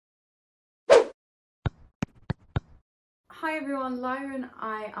Hi everyone, Lyra and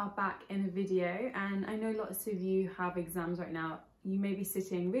I are back in a video, and I know lots of you have exams right now. You may be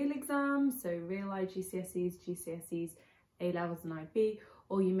sitting real exams, so real IGCSEs, GCSEs, A levels and IB,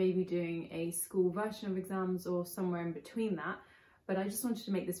 or you may be doing a school version of exams or somewhere in between that. But I just wanted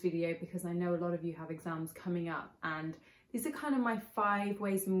to make this video because I know a lot of you have exams coming up, and these are kind of my 5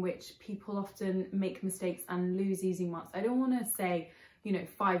 ways in which people often make mistakes and lose easy marks. I don't want to say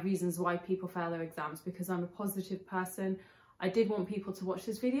 5 reasons why people fail their exams, because I'm a positive person. I did want people to watch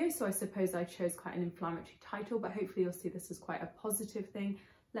this video, so I suppose I chose quite an inflammatory title, but hopefully you'll see this as quite a positive thing.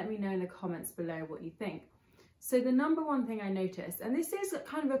 Let me know in the comments below what you think. So the number one thing I noticed, and this is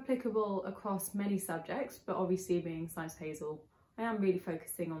kind of applicable across many subjects, but obviously being Science Hazel, I am really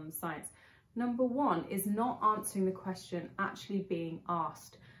focusing on the science. Number one is not answering the question actually being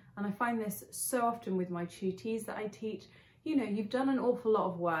asked. And I find this so often with my tutees that I teach. You've done an awful lot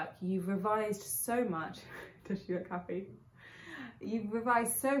of work, you've revised so much. Does she look happy? You've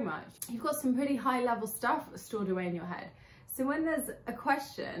revised so much, you've got some pretty high level stuff stored away in your head. So when there's a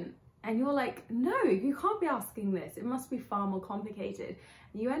question and you're like, no, you can't be asking this, it must be far more complicated,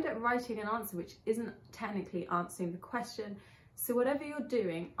 and you end up writing an answer which isn't technically answering the question. So whatever you're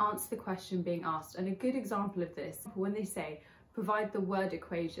doing, answer the question being asked. And a good example of this, when they say, provide the word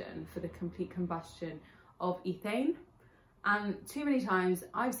equation for the complete combustion of ethane. And too many times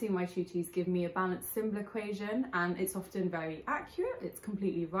I've seen my tutees give me a balanced symbol equation, and it's often very accurate, it's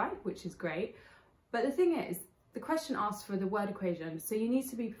completely right, which is great. But the thing is, the question asks for the word equation, so you need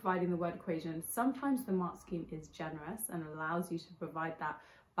to be providing the word equation. Sometimes the mark scheme is generous and allows you to provide that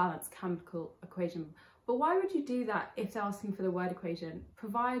balanced chemical equation. But why would you do that if they're asking for the word equation?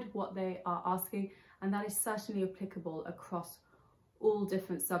 Provide what they are asking, and that is certainly applicable across all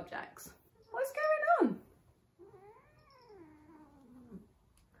different subjects. What's going on?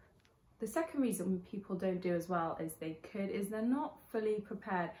 The second reason people don't do as well as they could is they're not fully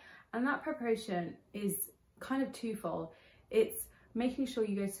prepared. And that preparation is kind of twofold. It's making sure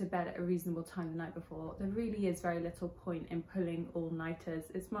you go to bed at a reasonable time the night before. There really is very little point in pulling all-nighters.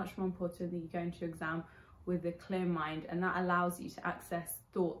 It's much more important that you go into your exam with a clear mind, and that allows you to access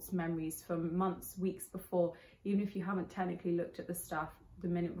thoughts, memories from months, weeks before, even if you haven't technically looked at the stuff the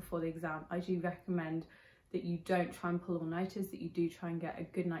minute before the exam. I do recommend that you don't try and pull all-nighters, that you do try and get a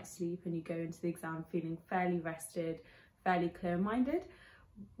good night's sleep and you go into the exam feeling fairly rested, fairly clear-minded.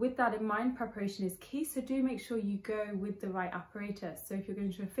 With that in mind, preparation is key, so do make sure you go with the right apparatus. So if you're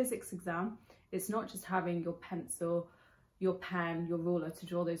going to a physics exam, it's not just having your pencil, your pen, your ruler to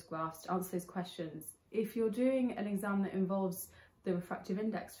draw those graphs, to answer those questions. If you're doing an exam that involves the refractive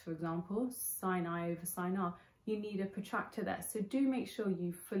index, for example, sin I over sin R, you need a protractor there. So do make sure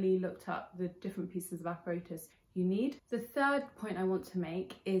you've fully looked up the different pieces of apparatus you need. The third point I want to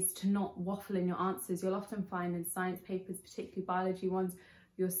make is to not waffle in your answers. You'll often find in science papers, particularly biology ones,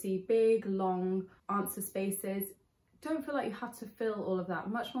 you'll see big, long answer spaces. Don't feel like you have to fill all of that.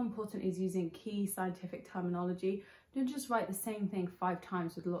 Much more important is using key scientific terminology. Don't just write the same thing 5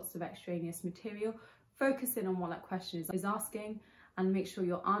 times with lots of extraneous material. Focus in on what that question is asking and make sure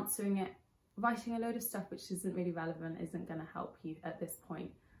you're answering it. Writing a load of stuff which isn't really relevant isn't going to help you at this point.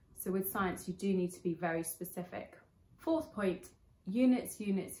 So with science, you do need to be very specific. Fourth point, units,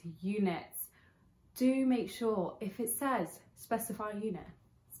 units, units. Do make sure if it says specify a unit,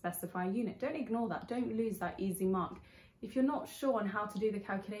 specify a unit. Don't ignore that. Don't lose that easy mark. If you're not sure on how to do the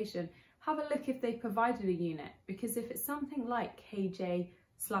calculation, have a look if they provided a unit, because if it's something like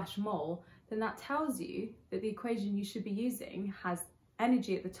kJ/mole, then that tells you that the equation you should be using has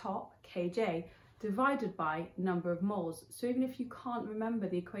energy at the top, kJ, divided by number of moles. So even if you can't remember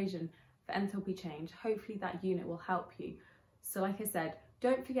the equation for enthalpy change, hopefully that unit will help you. So like I said,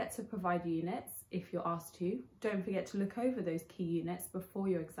 don't forget to provide units if you're asked to. Don't forget to look over those key units before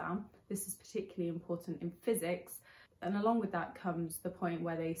your exam. This is particularly important in physics. And along with that comes the point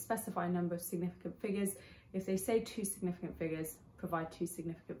where they specify a number of significant figures. If they say 2 significant figures, provide 2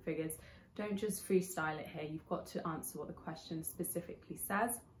 significant figures. Don't just freestyle it here. You've got to answer what the question specifically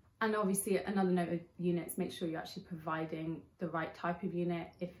says. And obviously another note of units, make sure you're actually providing the right type of unit.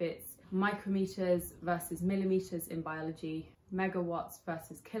 If it's micrometers versus millimeters in biology, megawatts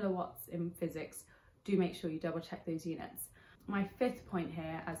versus kilowatts in physics, do make sure you double check those units. My 5th point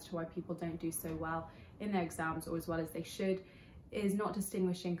here as to why people don't do so well in their exams, or as well as they should, is not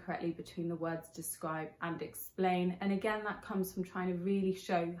distinguishing correctly between the words describe and explain. And again, that comes from trying to really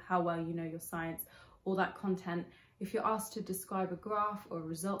show how well you know your science, all that content. If you're asked to describe a graph or a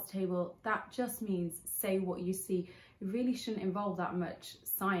results table, that just means say what you see. It really shouldn't involve that much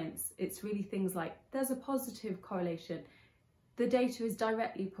science. It's really things like there's a positive correlation, the data is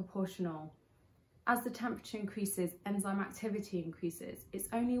directly proportional, As the temperature increases, enzyme activity increases. It's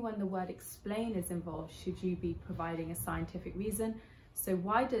only when the word explain is involved should you be providing a scientific reason. So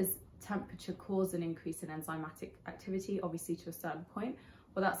why does temperature cause an increase in enzymatic activity? Obviously to a certain point.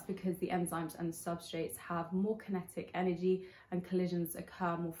 Well, that's because the enzymes and the substrates have more kinetic energy and collisions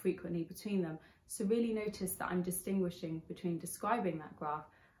occur more frequently between them. So really notice that I'm distinguishing between describing that graph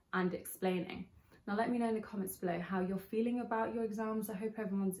and explaining. Now let me know in the comments below how you're feeling about your exams. I hope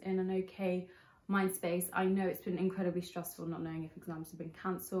everyone's in an okay mind space. I know it's been incredibly stressful not knowing if exams have been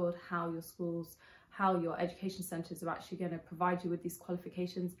cancelled, how your schools, how your education centres are actually going to provide you with these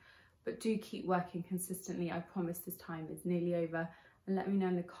qualifications, but do keep working consistently. I promise this time is nearly over, and let me know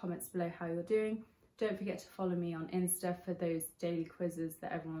in the comments below how you're doing. Don't forget to follow me on Insta for those daily quizzes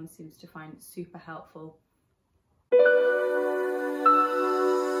that everyone seems to find super helpful.